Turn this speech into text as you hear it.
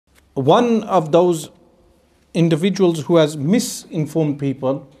One of those individuals who has misinformed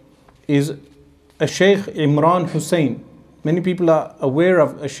people is a Sheikh Imran Hosein. Many people are aware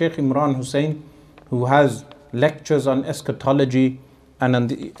of a Sheikh Imran Hosein, who has lectures on eschatology and on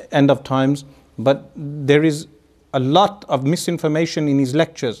the end of times, but there is a lot of misinformation in his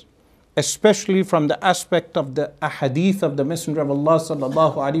lectures, especially from the aspect of the ahadith of the Messenger of Allah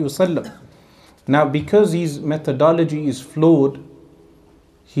sallallahu alaihi wasallam. Now, because his methodology is flawed,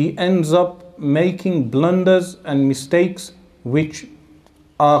 he ends up making blunders and mistakes which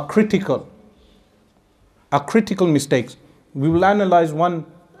are critical mistakes. We will analyze one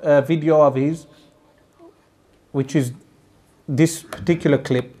video of his, which is this particular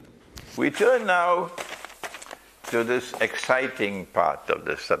clip. We turn now to this exciting part of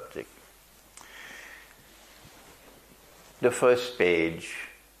the subject. The first page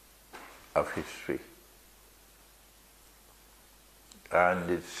of history. And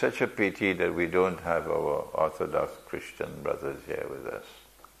it's such a pity that we don't have our Orthodox Christian brothers here with us,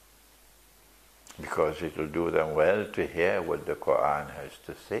 because it will do them well to hear what the Qur'an has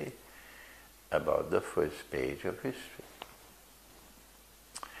to say about the first page of history.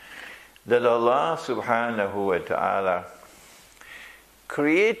 That Allah subhanahu wa ta'ala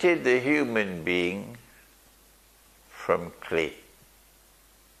created the human being from clay,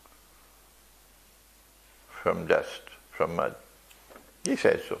 from dust, from mud. He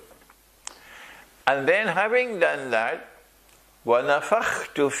said so. And then, having done that,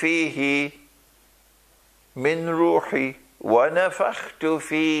 وَنَفَخْتُ فِيهِ مِنْ رُوحِي وَنَفَخْتُ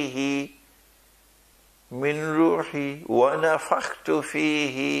فِيهِ مِنْ رُوحِي وَنَفَخْتُ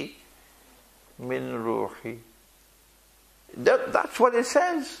فِيهِ مِنْ رُوحِي. That's what it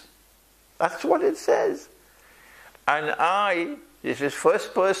says. That's what it says. And I, this is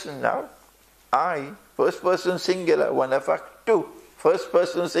first person now, I, first person singular, وَنَفَخْتُ, first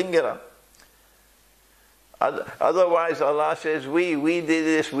person singular. Otherwise Allah says we did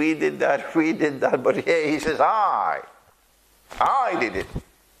this, we did that, but here he says I did it.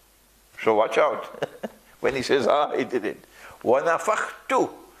 So watch out when he says I did it. وَنَفَخْتُ,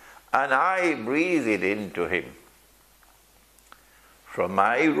 and I breathed it into him from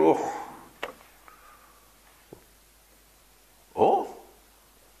my ruh. Oh,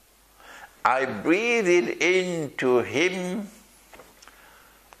 I breathed it into him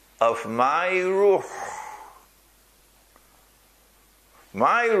of my ruh.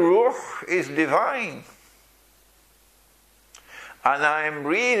 My ruh is divine, and I am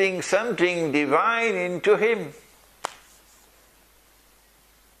breathing something divine into him.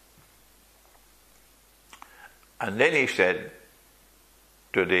 And then he said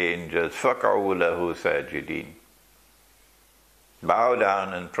to the angels, فَقَعُوا لَهُ سَاجِدِينَ, bow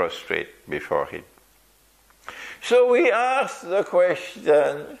down and prostrate before him. So we ask the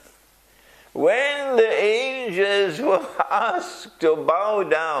question, when the angels were asked to bow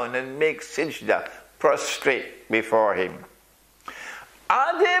down and make sajda, prostrate before him,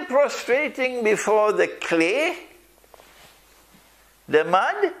 are they prostrating before the clay, the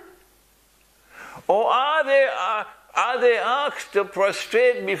mud? Or are they asked to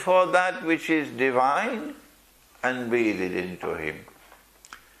prostrate before that which is divine and breathe it into him?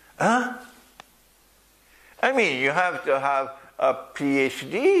 Huh? I mean, you have to have a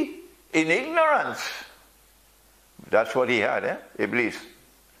PhD in ignorance. That's what he had, Iblis.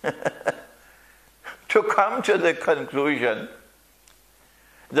 To come to the conclusion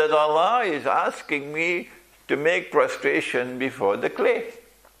that Allah is asking me to make prostration before the clay.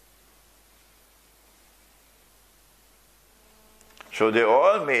 So they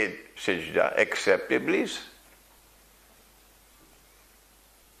all made sajda except Iblis.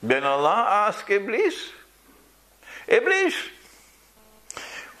 Then Allah asked Iblis, Iblis,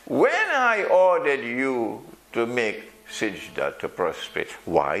 when I ordered you to make sajda, to prostrate,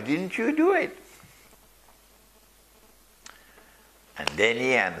 why didn't you do it? And then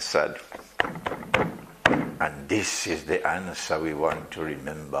he answered, and this is the answer we want to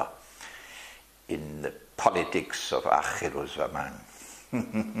remember in the politics of Akhir Zaman,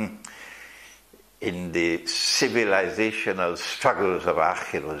 in the civilizational struggles of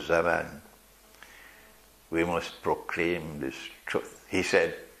Akhir Zaman. We must proclaim this truth. He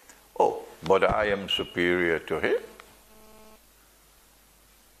said, oh, but I am superior to him.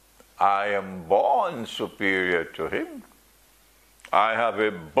 I am born superior to him. I have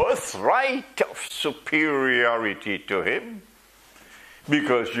a birthright of superiority to him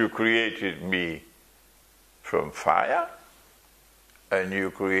because you created me from fire and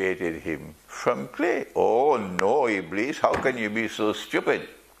you created him from clay. Oh no, Iblis, how can you be so stupid?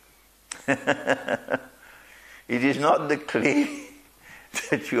 It is not the clay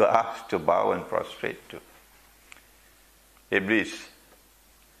that you are asked to bow and prostrate to. Iblis,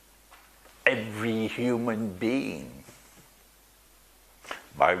 every human being,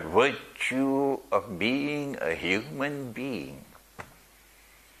 by virtue of being a human being,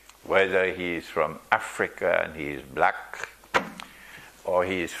 whether he is from Africa and he is black, or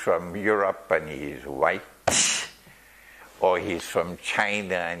he is from Europe and he is white, or he is from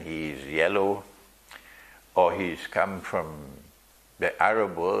China and he is yellow, or he's come from the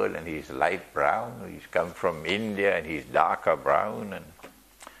Arab world and he's light brown, or he's come from India and he's darker brown, and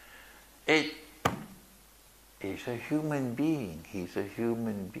it is a human being. He's a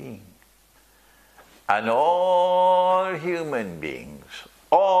human being. And all human beings,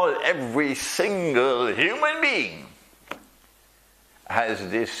 every single human being has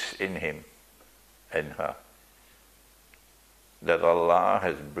this in him and her, that Allah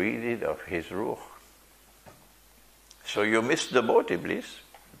has breathed of His ruh. So you missed the boat, Iblis,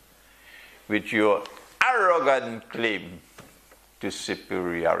 with your arrogant claim to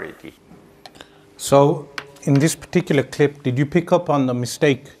superiority. So, in this particular clip, did you pick up on the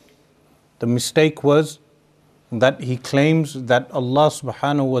mistake? The mistake was that he claims that Allah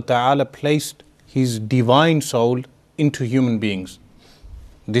subhanahu wa ta'ala placed His divine soul into human beings.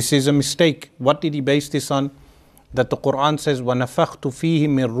 This is a mistake. What did he base this on? That the Qur'an says, وَنَفَخْتُ فِيهِ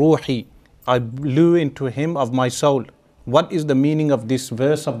مِن رُوحِي, I blew into him of my soul. What is the meaning of this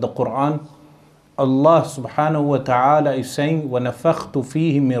verse of the Qur'an? Allah subhanahu wa ta'ala is saying, وَنَفَخْتُ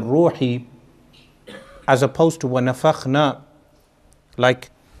فِيهِ مِن رُوحِي, as opposed to وَنَفَخْنَا, like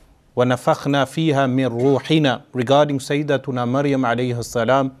وَنَفَخْنَا فِيهَا مِن رُوحِنَا. Regarding Sayyiduna Maryam alayhi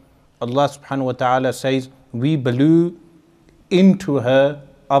salam, Allah subhanahu wa ta'ala says, we blew into her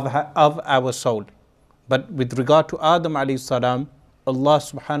of our soul. But with regard to Adam alayhi salam, Allah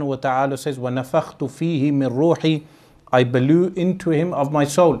subhanahu wa ta'ala says, وَنَفَخْتُ فِيهِ مِن رُوحِي, I blew into him of my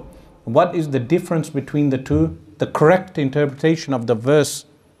soul. What is the difference between the two? The correct interpretation of the verse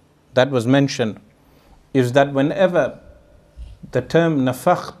that was mentioned is that whenever the term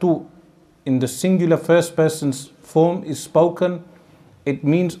nafakhtu in the singular first person's form is spoken, it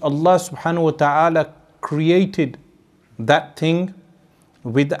means Allah subhanahu wa ta'ala created that thing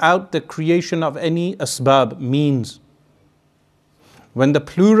without the creation of any asbab, means. When the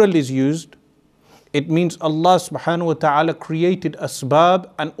plural is used, it means Allah subhanahu wa ta'ala created asbab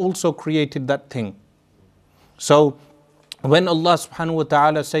and also created that thing. So when Allah subhanahu wa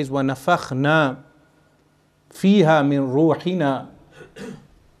ta'ala says وَنَفَخْنَا فِيهَا مِن رُوحِنَا,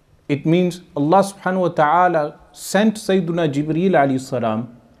 it means Allah subhanahu wa ta'ala sent Sayyiduna Jibreel alayhi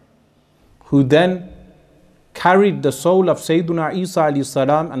salam, who then carried the soul of Sayyiduna Isa alayhi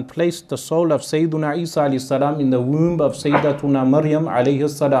salam and placed the soul of Sayyiduna Isa alayhi salam in the womb of Sayyidatuna Maryam alayhi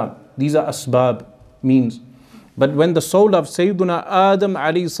salam. These are asbab, means. But when the soul of Sayyiduna Adam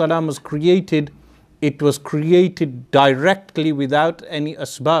alayhi salam was created, it was created directly without any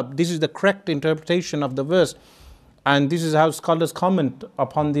asbab. This is the correct interpretation of the verse. And this is how scholars comment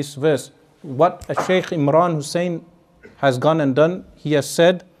upon this verse. What Sheikh Imran Hosein has gone and done, he has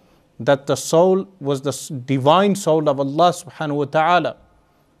said that the soul was the divine soul of Allah subhanahu wa ta'ala.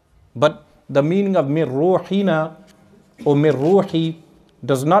 But the meaning of mir ruhina or mir ruhi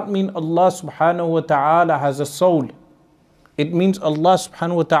does not mean Allah subhanahu wa ta'ala has a soul. It means Allah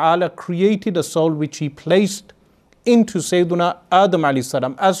subhanahu wa ta'ala created a soul which He placed into Sayyiduna Adam alayhi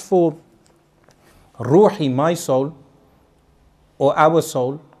salam. As for ruhi, my soul, or our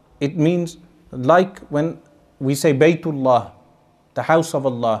soul, it means like when we say Baytullah, the house of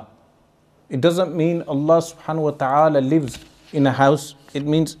Allah. It doesn't mean Allah subhanahu wa ta'ala lives in a house. It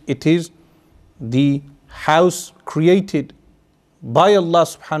means it is the house created by Allah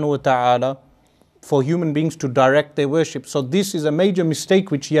subhanahu wa ta'ala for human beings to direct their worship. So this is a major mistake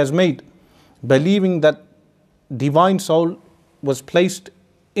which he has made, believing that divine soul was placed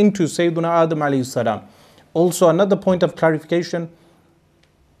into Sayyiduna Adam alayhi salam. Also, another point of clarification,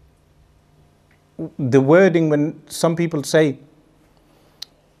 the wording when some people say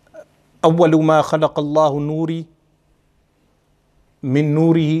أَوَّلُ مَا خَلَقَ اللَّهُ نُورِي مِن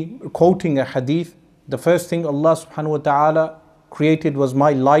نُورِهِ, quoting a hadith, the first thing Allah subhanahu wa ta'ala created was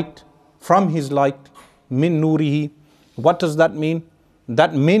my light, from His light, min nurihi. What does that mean?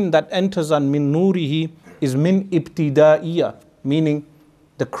 That min that enters on min nurihi is min ibtida'iyya, meaning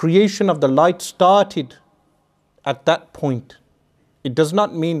the creation of the light started at that point. It does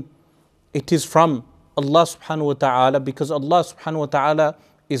not mean it is from Allah subhanahu wa ta'ala, because Allah subhanahu wa ta'ala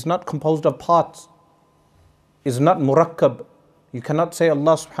is not composed of parts, is not murakkab. You cannot say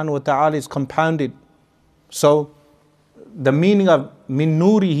Allah subhanahu wa ta'ala is compounded. So the meaning of min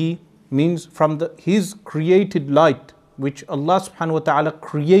nurihi means from His created light. which Allah subhanahu wa ta'ala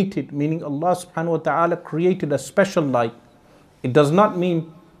created, meaning Allah subhanahu wa ta'ala created a special light. It does not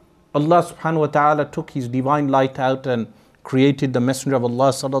mean Allah subhanahu wa ta'ala took His divine light out and created the Messenger of Allah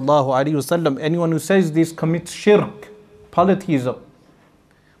sallallahu alaihi wasallam. Anyone who says this commits shirk, polytheism.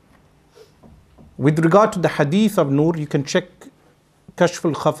 With regard to the hadith of Nur, you can check Kashf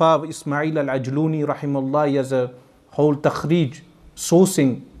al-Khafa of Ismail al-Ajluni rahimahullah. He has a whole takhrij,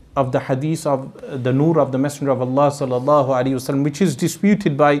 sourcing of the hadith of the Nur of the Messenger of Allah sallallahu alaihi wasallam, which is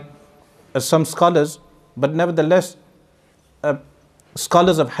disputed by some scholars, but nevertheless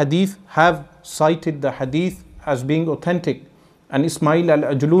scholars of hadith have cited the hadith as being authentic. And Ismail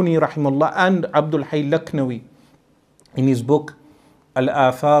al-Ajluni rahimahullah and Abdul Hayy Laknawi in his book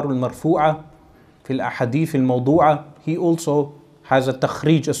al-Athar al-Marfu'a fi al-Ahadith al-Mawdu'a, he also has a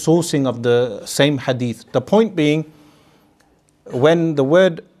takhrij, a sourcing of the same hadith. The point being, when the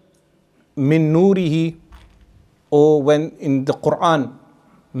word min nurihi, or when in the Qur'an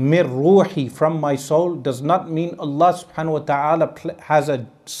mir ruhi, from my soul, does not mean Allah subhanahu wa ta'ala has a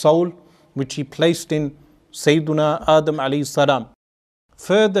soul which He placed in Sayyiduna Adam alayhi salam.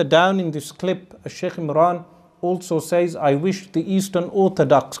 Further down in this clip, Sheikh Imran also says, I wish the Eastern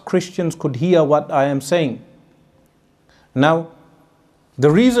Orthodox Christians could hear what I am saying. Now, the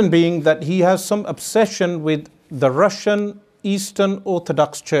reason being that he has some obsession with the Russian Eastern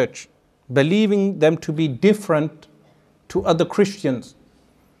Orthodox Church, believing them to be different to other Christians.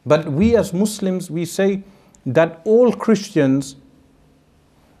 But we as Muslims, we say that all Christians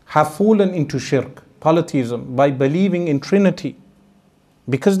have fallen into shirk, polytheism, by believing in Trinity.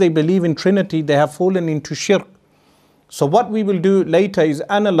 Because they believe in Trinity, they have fallen into shirk. So what we will do later is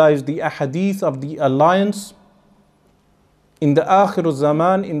analyze the ahadith of the alliance in the Akhir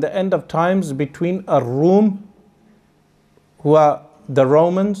Zaman, in the end of times, between Rum, who are the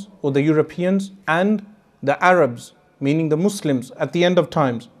Romans or the Europeans, and the Arabs, meaning the Muslims, at the end of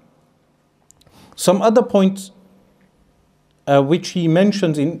times. Some other points which he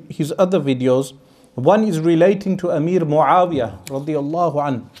mentions in his other videos, one is relating to Amir Muawiyah radiallahu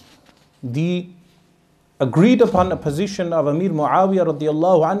an. The agreed upon a position of Amir Muawiyah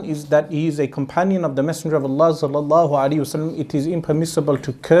radiallahu an is that he is a companion of the Messenger of Allah sallallahu alaihi wasallam. It is impermissible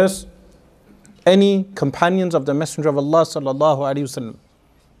to curse any companions of the Messenger of Allah sallallahu alaihi wasallam.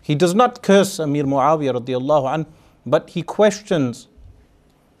 He does not curse Amir Muawiyah radiallahu an, but he questions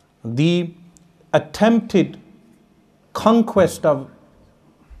the attempted conquest of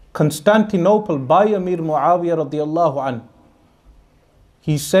Constantinople by Amir Muawiyah radiallahu an.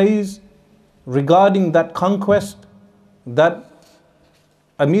 He says regarding that conquest that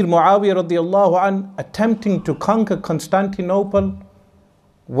Amir Muawiyah radiallahu an attempting to conquer Constantinople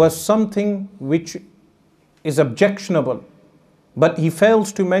was something which is objectionable. But he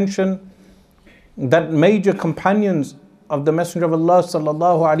fails to mention that major companions of the Messenger of Allah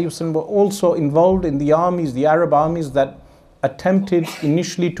sallallahu alaihi wasallam were also involved in the armies, the Arab armies that attempted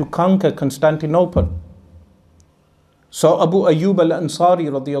initially to conquer Constantinople. So Abu Ayyub al-Ansari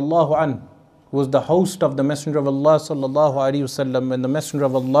radiallahu anhu, who was the host of the Messenger of Allah sallallahu alaihi wasallam, when the Messenger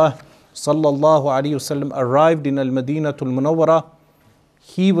of Allah sallallahu alaihi wasallam arrived in al-Madinatul Munawwara,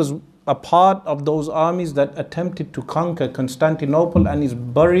 he was a part of those armies that attempted to conquer Constantinople and is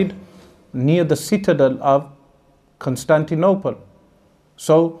buried near the citadel of Constantinople.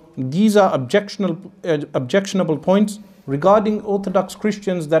 So these are objectionable points regarding Orthodox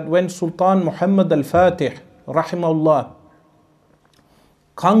Christians, that when Sultan Muhammad al-Fatih rahimahullah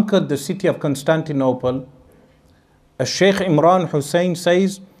conquered the city of Constantinople, Sheikh Imran Hosein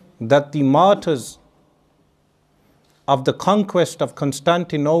says that the martyrs of the conquest of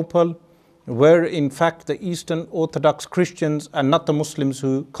Constantinople were in fact the Eastern Orthodox Christians and not the Muslims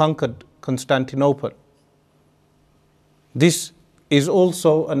who conquered Constantinople. This is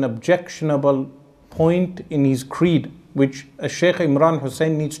also an objectionable point in his creed, which Sheikh Imran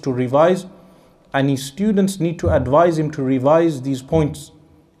Hosein needs to revise, and his students need to advise him to revise these points.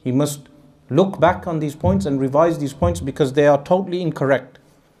 He must look back on these points and revise these points because they are totally incorrect.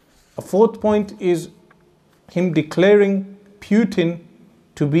 A fourth point is him declaring Putin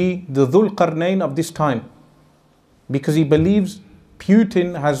to be the Dhul Qarnayn of this time, because he believes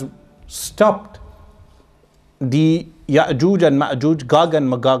Putin has stopped the Ya'juj and Ma'juj, Gog and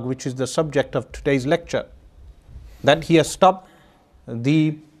Magog, which is the subject of today's lecture, that he has stopped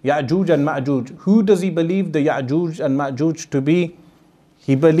the Ya'juj and Ma'juj. Who does he believe the Ya'juj and Ma'juj to be?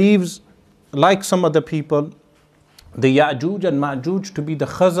 He believes, like some other people, the Ya'juj and Ma'juj to be the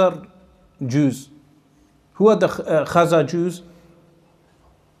Khazar Jews. Who are the Khazar Jews?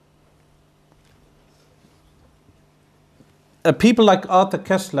 People like Arthur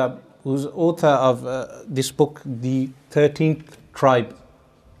Koestler who's author of this book, The 13th Tribe.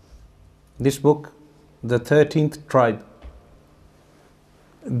 This book, The 13th Tribe.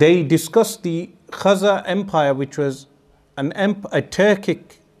 They discuss the Khazar Empire, which was a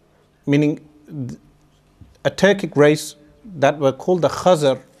Turkic, meaning a Turkic race that were called the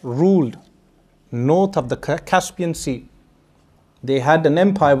Khazar, ruled north of the Caspian Sea. They had an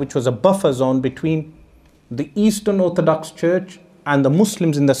empire which was a buffer zone between the Eastern Orthodox Church and the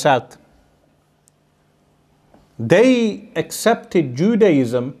Muslims in the south. They accepted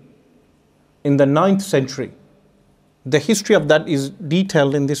Judaism in the 9th century. The history of that is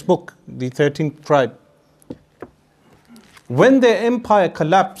detailed in this book, The 13th Tribe. When their empire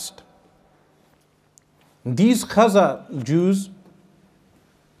collapsed, these Khazar Jews,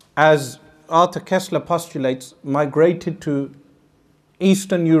 as Arthur Koestler postulates, migrated to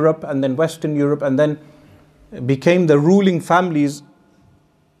Eastern Europe and then Western Europe, and then became the ruling families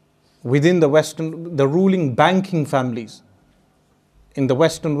within the Western, the ruling banking families in the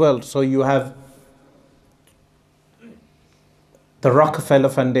Western world. So you have the Rockefeller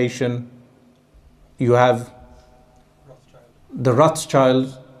Foundation, you have the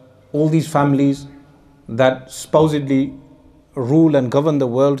Rothschilds, all these families that supposedly rule and govern the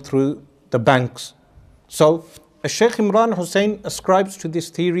world through the banks. So Sheikh Imran Hosein ascribes to this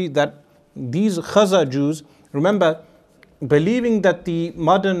theory that these Khazar Jews, remember, believing that the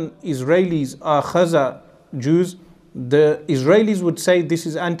modern Israelis are Khazar Jews, the Israelis would say this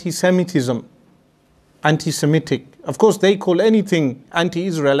is anti-Semitism, anti-Semitic. Of course, they call anything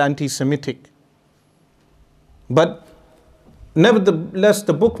anti-Israel anti-Semitic. But nevertheless,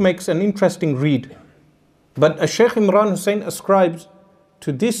 the book makes an interesting read. But Sheikh Imran Hosein ascribes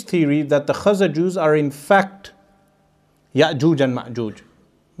to this theory that the Khazar Jews are in fact Ya'juj and Ma'juj.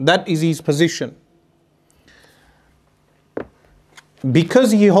 That is his position.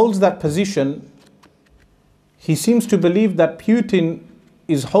 Because he holds that position, he seems to believe that Putin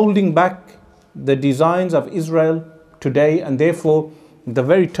is holding back the designs of Israel today, and therefore the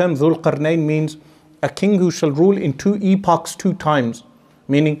very term Dhul Qarnayn means a king who shall rule in 2 epochs 2 times,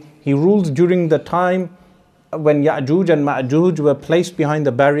 meaning he rules during the time when Ya'juj and Ma'juj were placed behind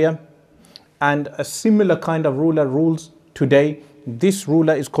the barrier, and a similar kind of ruler rules today. This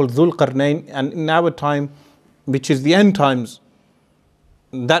ruler is called Dhul Qarnayn, and in our time, which is the end times,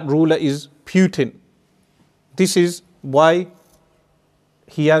 that ruler is Putin. This is why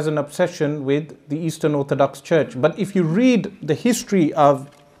he has an obsession with the Eastern Orthodox Church. But if you read the history of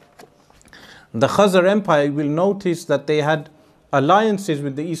the Khazar Empire, you will notice that they had alliances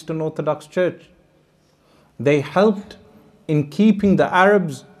with the Eastern Orthodox Church. They helped in keeping the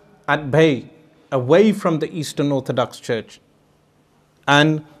Arabs at bay, away from the Eastern Orthodox Church.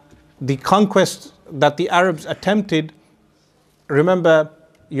 And the conquest that the Arabs attempted, remember,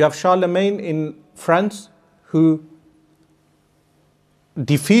 you have Charlemagne in France who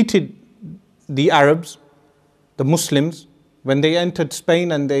defeated the Arabs, the Muslims, when they entered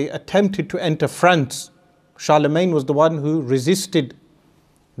Spain and they attempted to enter France. Charlemagne was the one who resisted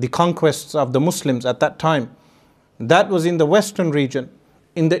the conquests of the Muslims at that time. That was in the Western region.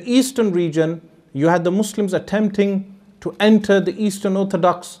 In the Eastern region, you had the Muslims attempting to enter the Eastern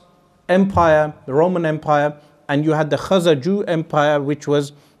Orthodox Empire, the Roman Empire, and you had the Khazar Jew Empire, which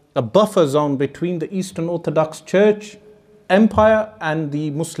was a buffer zone between the Eastern Orthodox Church Empire and the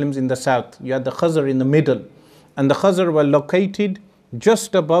Muslims in the south. You had the Khazar in the middle. And the Khazar were located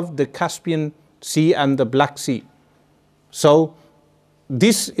just above the Caspian Sea and the Black Sea. So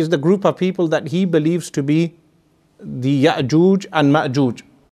this is the group of people that he believes to be the Ya'juj and Ma'juj.